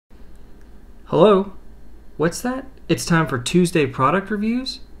Hello? What's that? It's time for Tuesday product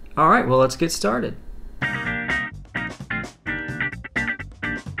reviews? Alright, well let's get started. Hi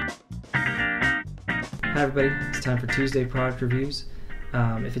everybody, it's time for Tuesday product reviews.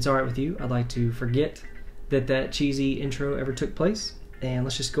 If it's alright with you, I'd like to forget that cheesy intro ever took place, and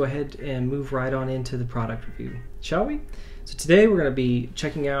let's just go ahead and move right on into the product review, shall we? So today we're going to be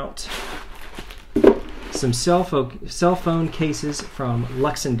checking out some cell phone cases from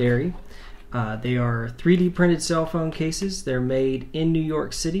Luxendary. They are 3D printed cell phone cases. They're made in New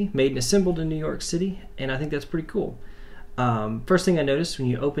York City, made and assembled in New York City, and I think that's pretty cool. First thing I noticed when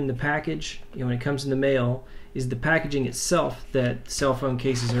you open the package, when it comes in the mail, is the packaging itself that cell phone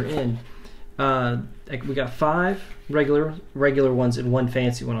cases are in. We got 5 regular ones and 1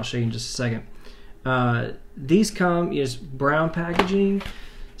 fancy one. I'll show you in just a second. These come as brown packaging,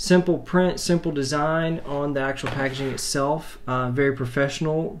 simple print, simple design on the actual packaging itself. Very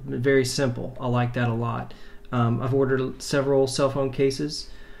professional, very simple. I like that a lot. I've ordered several cell phone cases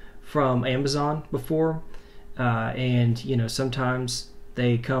from Amazon before, and sometimes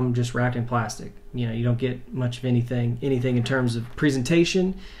they come just wrapped in plastic. You don't get much of anything in terms of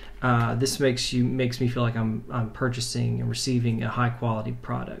presentation. This makes me feel like I'm purchasing and receiving a high quality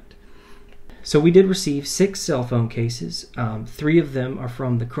product. So we did receive 6 cell phone cases. 3 of them are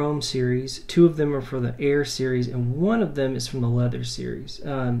from the Chrome series, 2 of them are for the Air series, and 1 of them is from the Leather series.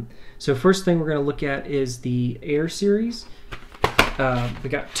 So first thing we're going to look at is the Air series. We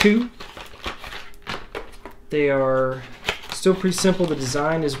got 2. They are still pretty simple. The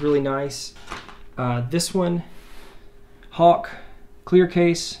design is really nice. This one, Hawk, clear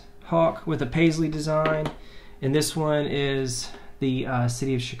case, Hawk with a paisley design, and this one is the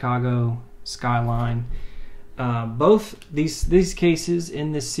City of Chicago skyline. Both these cases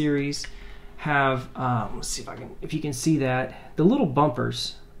in this series have let's see if you can see that, the little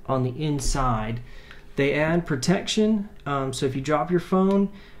bumpers on the inside. They add protection, so if you drop your phone,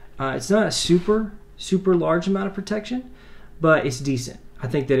 it's not a super large amount of protection, but it's decent. I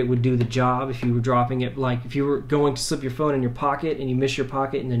think that it would do the job if you were dropping it, like if you were going to slip your phone in your pocket and you miss your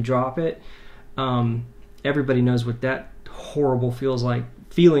pocket and then drop it. Everybody knows what that horrible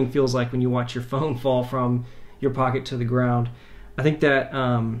feeling feels like when you watch your phone fall from your pocket to the ground. I think that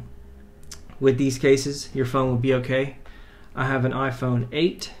with these cases, your phone will be okay. I have an iPhone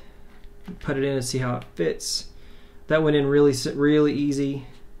 8. Put it in and see how it fits. That went in really easy.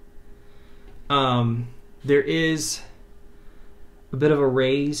 There is a bit of a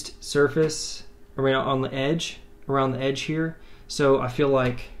raised surface around the edge here, so I feel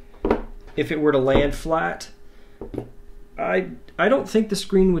like if it were to land flat, I don't think the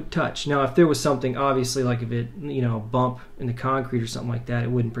screen would touch. Now, if there was something, obviously, like if it, a bump in the concrete or something like that,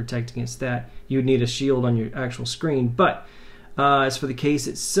 it wouldn't protect against that. You would need a shield on your actual screen. But as for the case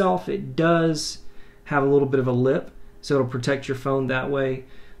itself, it does have a little bit of a lip, so it'll protect your phone that way.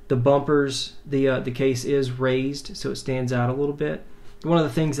 The bumpers, the case is raised, so it stands out a little bit. One of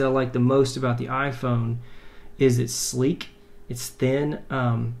the things that I like the most about the iPhone is it's sleek, it's thin.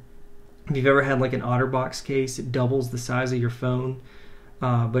 If you've ever had like an OtterBox case, it doubles the size of your phone,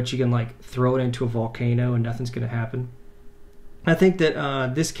 but you can like throw it into a volcano and nothing's going to happen. I think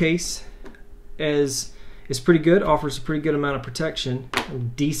that this case is pretty good, offers a pretty good amount of protection, a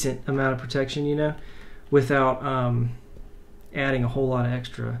decent amount of protection, without adding a whole lot of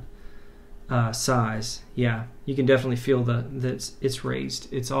extra size. Yeah, you can definitely feel that it's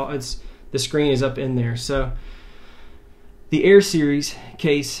raised. The screen is up in there. So the Air series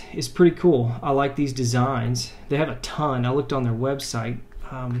case is pretty cool. I like these designs. They have a ton. I looked on their website,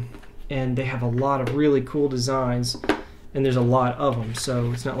 and they have a lot of really cool designs, and there's a lot of them,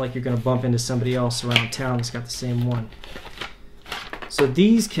 so it's not like you're going to bump into somebody else around town that's got the same one. So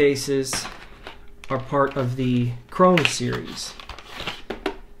these cases are part of the Chrome series.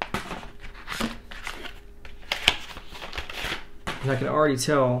 And I can already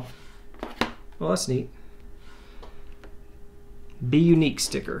tell, well, that's neat. Be Unique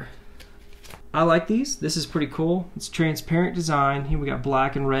sticker. I like these. This is pretty cool. It's transparent design. Here we got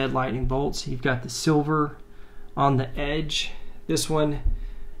black and red lightning bolts. You've got the silver on the edge. This one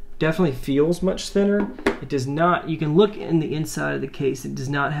definitely feels much thinner. It does not, you can look in the inside of the case, it does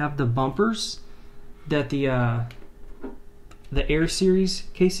not have the bumpers that the Air series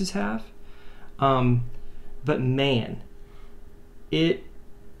cases have. But man,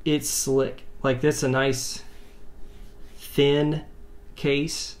 it's slick. Like, that's a nice thin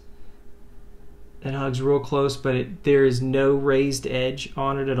case. It hugs real close, but there is no raised edge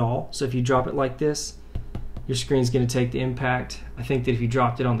on it at all. So if you drop it like this, your screen's going to take the impact. I think that if you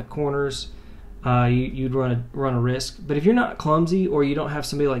dropped it on the corners, you'd run a risk. But if you're not clumsy, or you don't have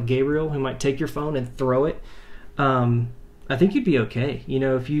somebody like Gabriel who might take your phone and throw it, I think you'd be okay. You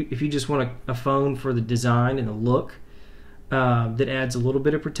know, if you just want a phone for the design and the look, that adds a little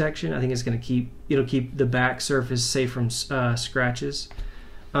bit of protection, I think it's going to keep the back surface safe from scratches.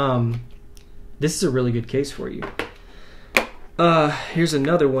 This is a really good case for you. Here's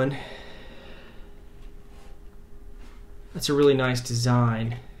another one. That's a really nice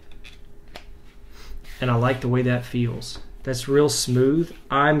design, and I like the way that feels. That's real smooth.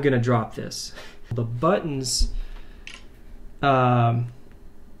 I'm gonna drop this. The buttons function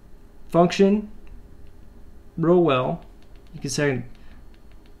real well. You can say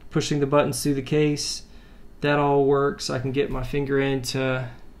pushing the buttons through the case, that all works. I can get my finger in to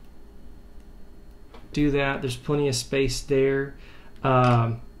do that. There's plenty of space there.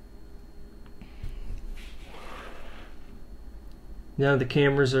 None of the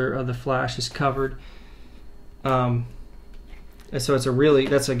cameras or the flash is covered. And so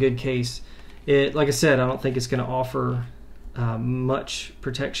that's a good case. Like I said, I don't think it's going to offer much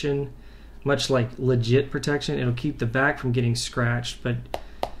protection, much like legit protection. It'll keep the back from getting scratched, but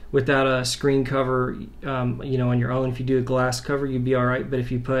without a screen cover, you know, on your own, if you do a glass cover, you'd be all right. But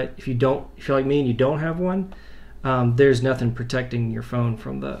if you're like me and you don't have one, there's nothing protecting your phone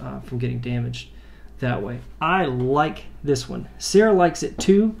from getting damaged that way. I like this one. Sarah likes it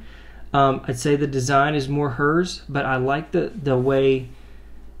too. I'd say the design is more hers, but I like the way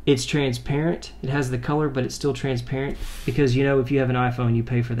it's transparent. It has the color, but it's still transparent, because, you know, if you have an iPhone, you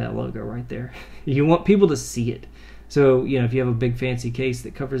pay for that logo right there. You want people to see it. So, you know, if you have a big fancy case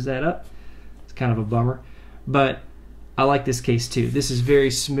that covers that up, it's kind of a bummer. But I like this case too. This is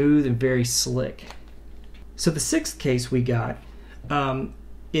very smooth and very slick. So the sixth case we got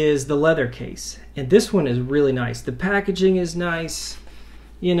is the leather case, and this one is really nice. The packaging is nice.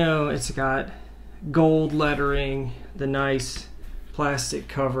 You know, it's got gold lettering, the nice plastic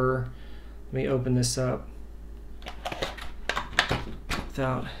cover. Let me open this up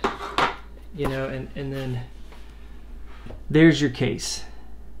without, you know, and then there's your case,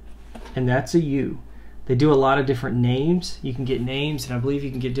 and that's a U. They do a lot of different names. You can get names, and I believe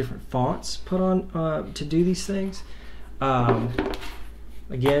you can get different fonts put on to do these things.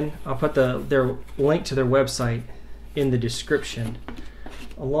 Again, I'll put their link to their website in the description,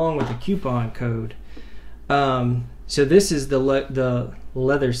 along with the coupon code. So this is the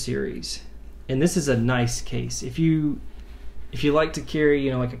leather series, and this is a nice case. If you like to carry,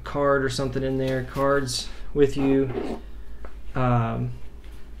 you know, like a card or something in there, cards with you, I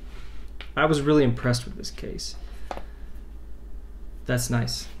was really impressed with this case. That's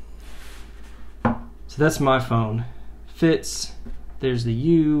nice. So that's my phone. Fits. There's the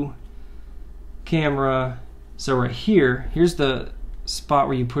U, camera. So right here, here's the spot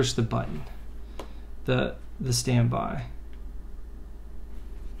where you push the button, the standby.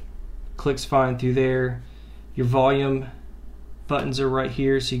 Clicks fine through there. Your volume buttons are right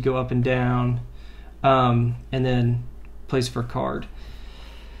here, so you go up and down, and then place for card.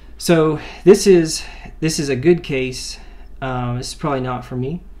 So this is a good case. This is probably not for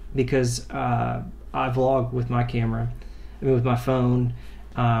me, because I vlog with my camera, with my phone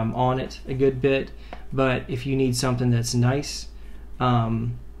on it a good bit. But if you need something that's nice,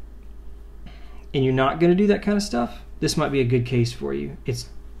 and you're not going to do that kind of stuff, this might be a good case for you. It's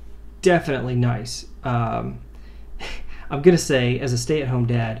definitely nice. I'm going to say, as a stay-at-home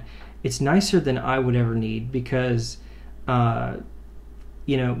dad, it's nicer than I would ever need, because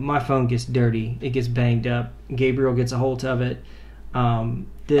you know, my phone gets dirty, it gets banged up, Gabriel gets a hold of it.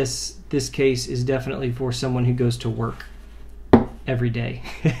 This case is definitely for someone who goes to work every day.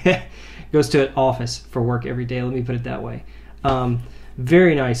 Goes to an office for work every day, let me put it that way.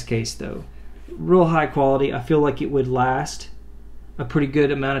 Very nice case though. Real high quality. I feel like it would last a pretty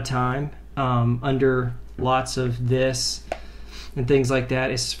good amount of time under lots of this and things like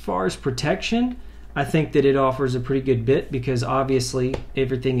that. As far as protection, I think that it offers a pretty good bit, because obviously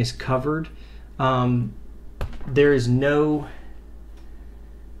everything is covered. There is no,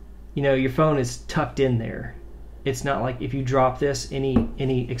 you know, your phone is tucked in there. It's not like if you drop this,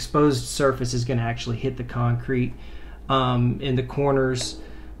 any exposed surface is going to actually hit the concrete in the corners,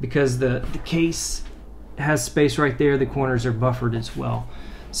 because the case has space right there. The corners are buffered as well,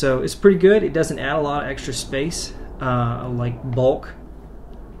 so it's pretty good. It doesn't add a lot of extra space, like bulk,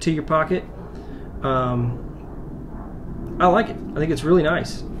 to your pocket. I like it. I think it's really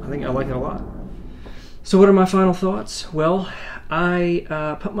nice. I like it a lot. So what are my final thoughts? Well,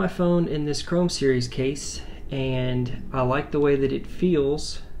 I put my phone in this Chrome series case, and I like the way that it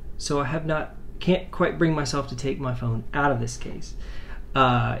feels, so I can't quite bring myself to take my phone out of this case.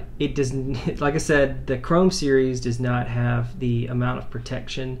 It doesn't, like I said, the Chrome series does not have the amount of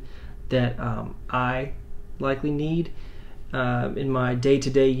protection that I likely need in my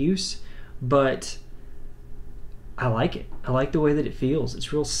day-to-day use, but I like it. I like the way that it feels.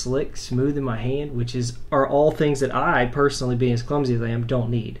 It's real slick, smooth in my hand, which are all things that I personally, being as clumsy as I am, don't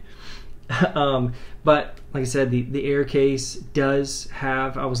need. But like I said, the Air case does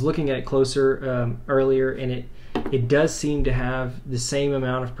have, I was looking at it closer earlier, and it does seem to have the same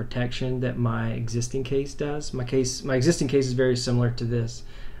amount of protection that my existing case does. My existing case is very similar to this,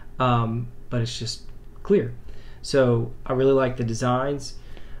 but it's just clear. So I really like the designs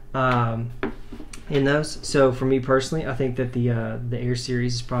in those. So for me personally, I think that the Air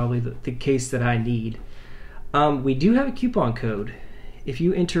series is probably the case that I need. We do have a coupon code. If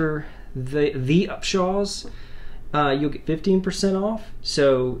you enter the Upshaws, you'll get 15% off.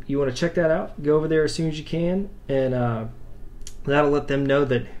 So you want to check that out. Go over there as soon as you can, and that'll let them know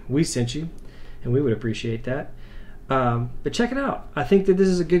that we sent you, and we would appreciate that. But check it out. I think that this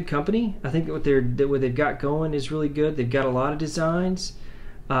is a good company. I think that what they've got going is really good. They've got a lot of designs.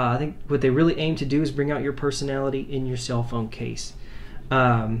 I think what they really aim to do is bring out your personality in your cell phone case.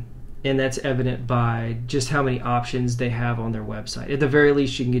 And that's evident by just how many options they have on their website. At the very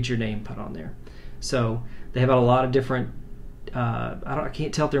least, you can get your name put on there. So they have a lot of different, I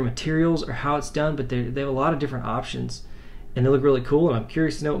can't tell if they're materials or how it's done, but they have a lot of different options, and they look really cool, and I'm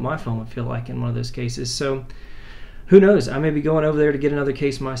curious to know what my phone would feel like in one of those cases. So who knows, I may be going over there to get another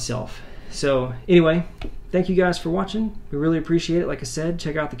case myself. So anyway, thank you guys for watching. We really appreciate it. Like I said,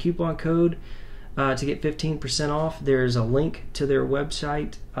 check out the coupon code to get 15% off. There's a link to their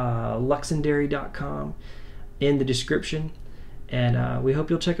website, luxendary.com, in the description, and we hope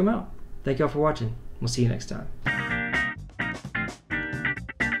you'll check them out. Thank y'all for watching. We'll see you next time.